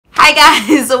Hi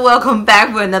guys, welcome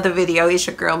back for another video. It's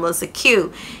your girl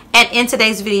MelissaQ, and in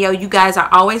today's video you guys are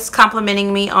always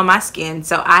complimenting me on my skin,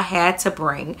 so I had to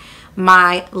bring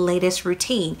my latest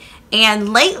routine.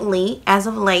 And lately, as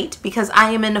of late, because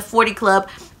I am in the 40 club,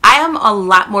 I am a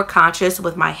lot more conscious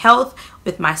with my health,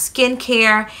 with my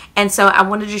skincare, and so I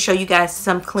wanted to show you guys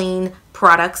some clean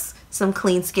products, some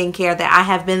clean skincare that I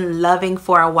have been loving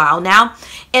for a while now.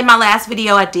 In my last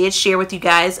video, I did share with you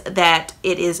guys that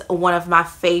it is one of my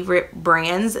favorite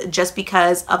brands just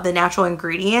because of the natural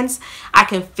ingredients. I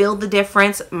can feel the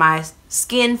difference. My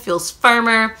skin feels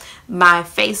firmer. My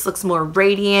face looks more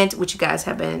radiant, which you guys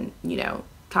have been,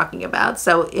 talking about.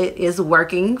 So it is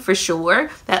working for sure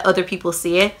that other people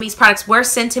see it. These products were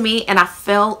sent to me and I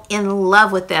fell in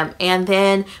love with them. And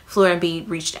then FLEUR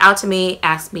reached out to me,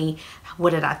 asked me, what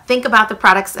did I think about the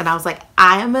products? And I was like,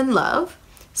 I am in love.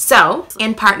 So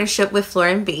in partnership with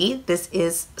FLEUR, this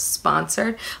is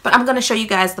sponsored, but I'm going to show you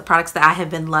guys the products that I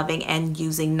have been loving and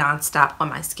using nonstop on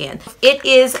my skin. It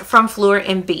is from FLEUR.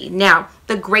 Now,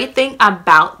 the great thing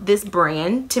about this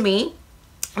brand to me,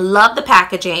 love the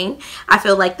packaging. I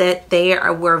feel like that they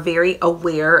were very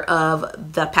aware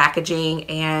of the packaging,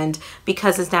 and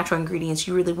because it's natural ingredients,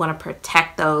 you really want to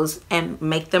protect those and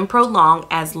make them prolong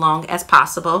as long as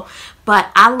possible.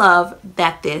 But I love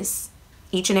that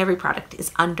each and every product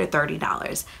is under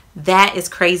 $30. That is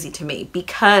crazy to me,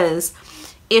 because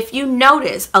if you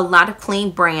notice a lot of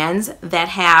clean brands that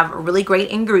have really great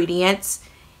ingredients,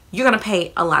 you're going to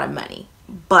pay a lot of money.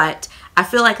 But I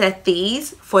feel like that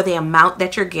these, for the amount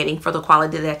that you're getting, for the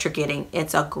quality that you're getting,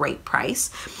 it's a great price.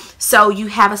 So you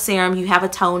have a serum, you have a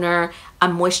toner, a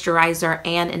moisturizer,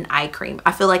 and an eye cream.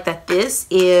 I feel like that this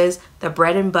is the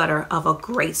bread and butter of a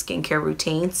great skincare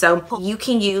routine. So you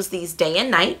can use these day and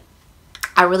night.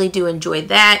 I really do enjoy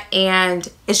that, and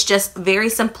it's just very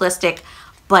simplistic,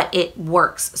 but it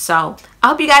works. So I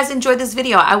hope you guys enjoyed this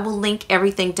video. I will link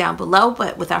everything down below,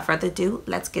 but without further ado,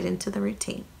 let's get into the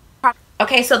routine.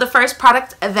 Okay, so the first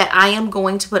product that I am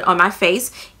going to put on my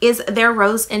face is their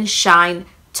Rose and Shine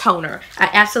toner. I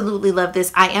absolutely love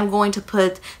this. I am going to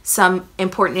put some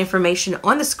important information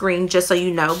on the screen just so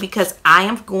you know, because I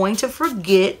am going to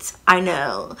forget, I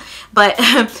know. But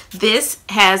this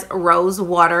has rose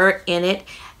water in it.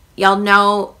 Y'all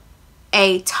know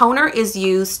a toner is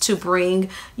used to bring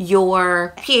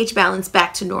your pH balance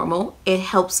back to normal. It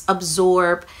helps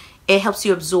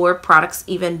you absorb products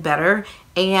even better,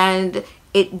 and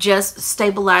it just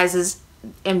stabilizes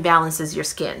and balances your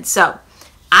skin. So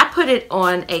I put it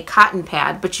on a cotton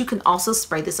pad, but you can also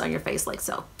spray this on your face like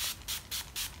so.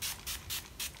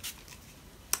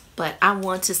 But I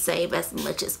want to save as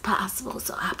much as possible,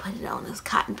 so I put it on this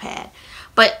cotton pad.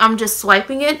 But I'm just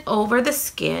swiping it over the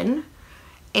skin,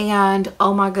 and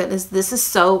oh my goodness, this is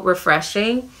so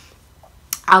refreshing.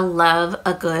 I love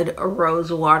a good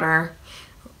rose water.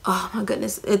 Oh my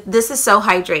goodness, this is so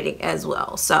hydrating as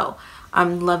well. So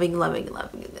I'm loving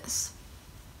this.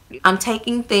 I'm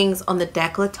taking things on the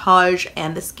décolletage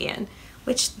and the skin,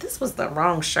 which this was the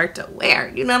wrong shirt to wear,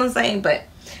 you know what I'm saying? But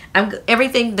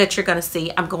everything that you're gonna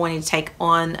see, I'm going to take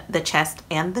on the chest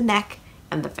and the neck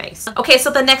and the face. Okay,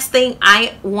 so the next thing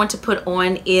I want to put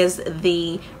on is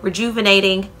the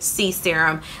Rejuvenating C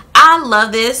Serum. I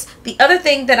love this. The other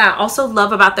thing that I also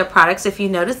love about their products, if you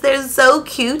notice, they're so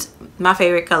cute. My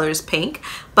favorite color is pink,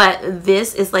 but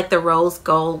this is like the rose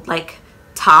gold like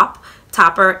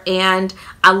topper, and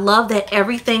I love that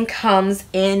everything comes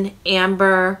in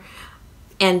amber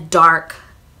and dark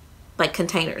like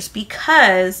containers,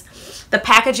 because the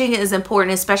packaging is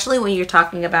important, especially when you're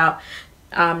talking about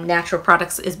natural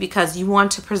products, is because you want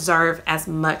to preserve as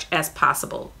much as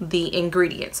possible the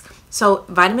ingredients. So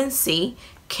vitamin C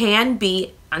can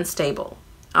be unstable.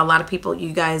 A lot of people,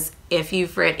 you guys, if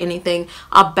you've read anything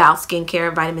about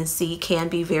skincare, vitamin C can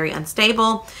be very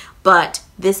unstable, but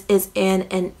this is in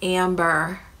an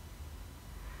amber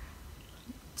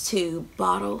tube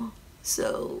bottle.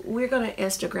 So we're gonna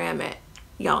Instagram it,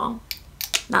 y'all,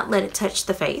 not let it touch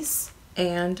the face,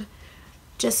 and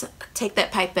just take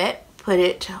that pipette, put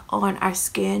it on our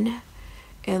skin,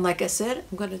 and like I said,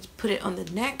 I'm gonna put it on the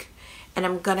neck, and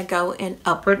I'm gonna go in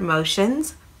upward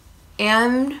motions.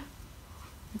 And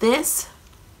this,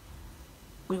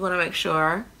 we want to make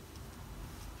sure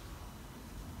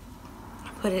I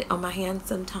put it on my hand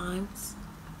sometimes,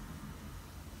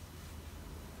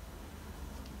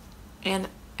 and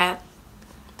at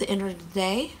the end of the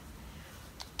day,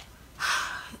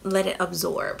 let it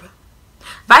absorb.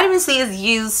 Vitamin C is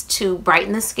used to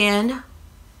brighten the skin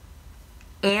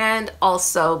and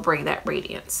also bring that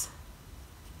radiance.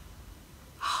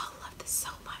 Oh, I love this so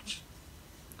much.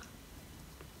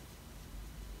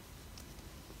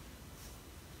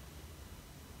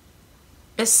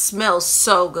 It smells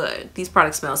so good. These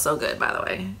products smell so good, by the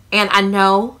way. And I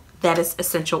know that it's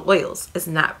essential oils. It's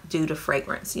not due to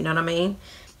fragrance. You know what I mean?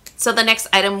 So the next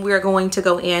item we're going to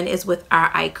go in is with our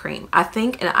eye cream. I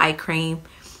think an eye cream,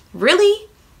 really,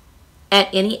 at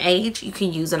any age, you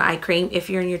can use an eye cream if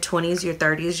you're in your 20s, your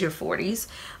 30s, your 40s.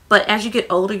 But as you get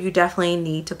older, you definitely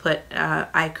need to put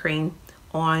eye cream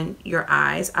on your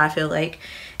eyes, I feel like.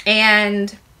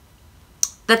 And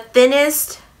the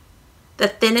thinnest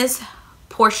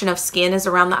portion of skin is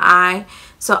around the eye.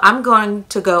 So I'm going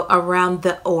to go around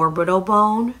the orbital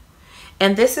bone.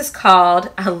 And this is called,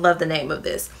 I love the name of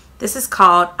this. This is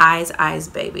called Eyes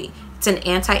Baby. It's an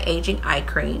anti-aging eye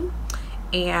cream.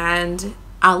 And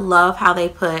I love how they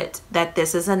put that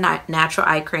this is a natural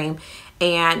eye cream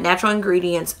and natural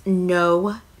ingredients,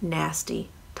 no nasty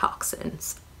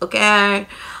toxins. Okay,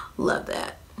 love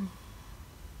that.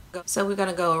 So we're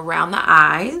gonna go around the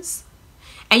eyes,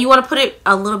 and you want to put it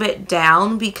a little bit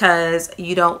down because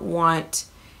you don't want,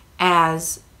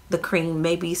 as the cream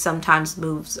maybe sometimes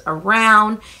moves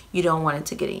around, you don't want it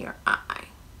to get in your eye.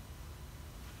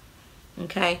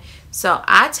 Okay, so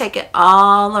I take it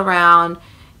all around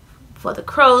for the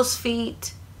crow's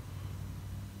feet.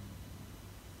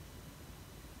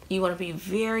 You want to be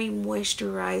very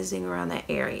moisturizing around that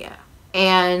area.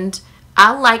 And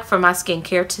I like for my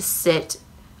skincare to sit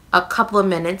a couple of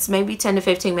minutes, maybe 10 to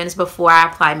 15 minutes before I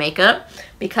apply makeup,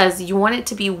 because you want it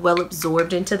to be well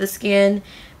absorbed into the skin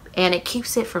and it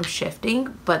keeps it from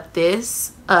shifting. But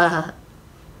this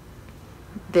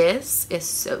is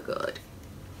so good.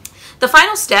 The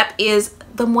final step is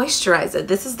the moisturizer.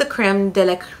 This is the creme de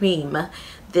la creme.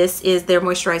 This is their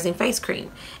moisturizing face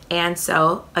cream. And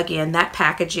so again, that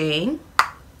packaging,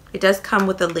 it does come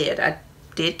with a lid. I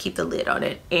did keep the lid on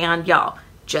it. And y'all,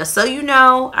 just so you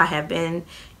know, I have been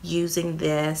using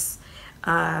this.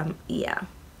 Yeah,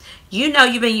 you know,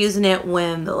 you've been using it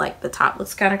when the top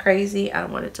looks kind of crazy. I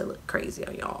don't want it to look crazy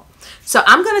on y'all. So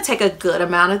I'm gonna take a good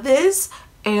amount of this,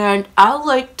 and I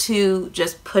like to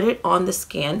just put it on the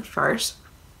skin first.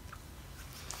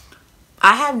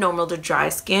 I have normal to dry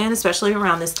skin, especially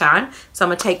around this time. So I'm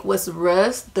gonna take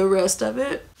the rest of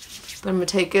it. I'm gonna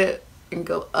take it and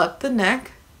go up the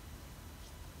neck,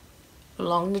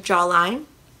 along the jawline,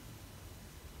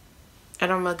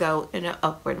 and I'm gonna go in an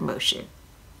upward motion.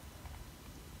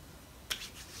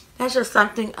 That's just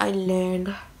something I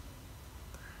learned.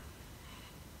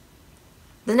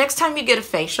 The next time you get a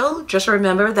facial, just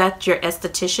remember that your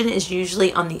esthetician is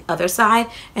usually on the other side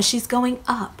and she's going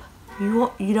up.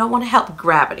 You don't want to help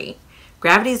gravity.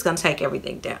 Gravity is going to take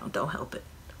everything down. Don't help it.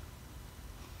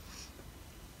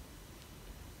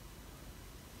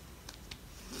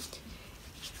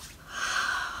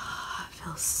 It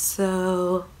feels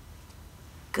so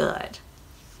good.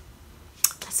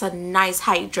 That's a nice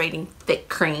hydrating thick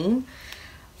cream.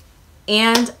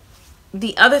 And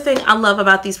the other thing I love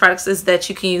about these products is that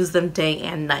you can use them day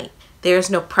and night. There's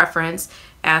no preference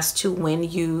as to when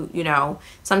you know,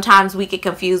 sometimes we get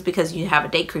confused because you have a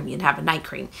day cream, you have a night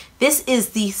cream. This is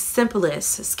the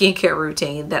simplest skincare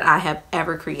routine that I have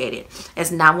ever created.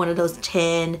 It's not one of those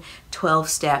 10, 12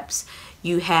 steps.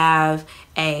 You have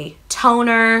a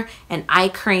toner, an eye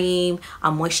cream, a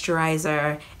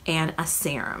moisturizer, and a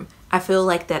serum. I feel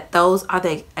like that those are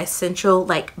the essential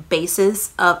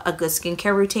basis of a good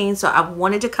skincare routine. So I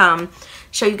wanted to come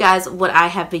show you guys what I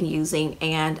have been using,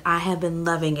 and I have been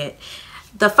loving it.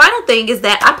 The final thing is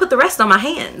that I put the rest on my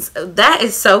hands. That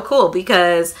is so cool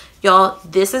because y'all,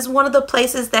 this is one of the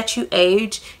places that you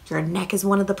age. Your neck is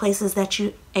one of the places that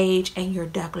you age, and your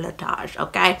décolletage,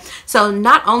 okay? So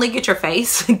not only get your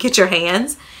face, get your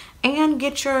hands, and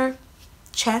get your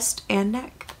chest and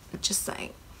neck. Just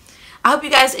saying. I hope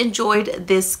you guys enjoyed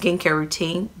this skincare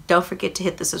routine. Don't forget to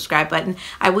hit the subscribe button.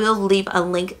 I will leave a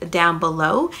link down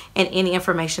below and any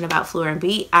information about FLEUR and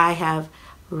B. I have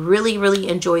really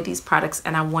enjoyed these products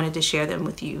and I wanted to share them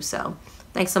with you. So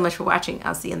thanks so much for watching.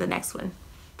 I'll see you in the next one.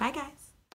 Bye guys.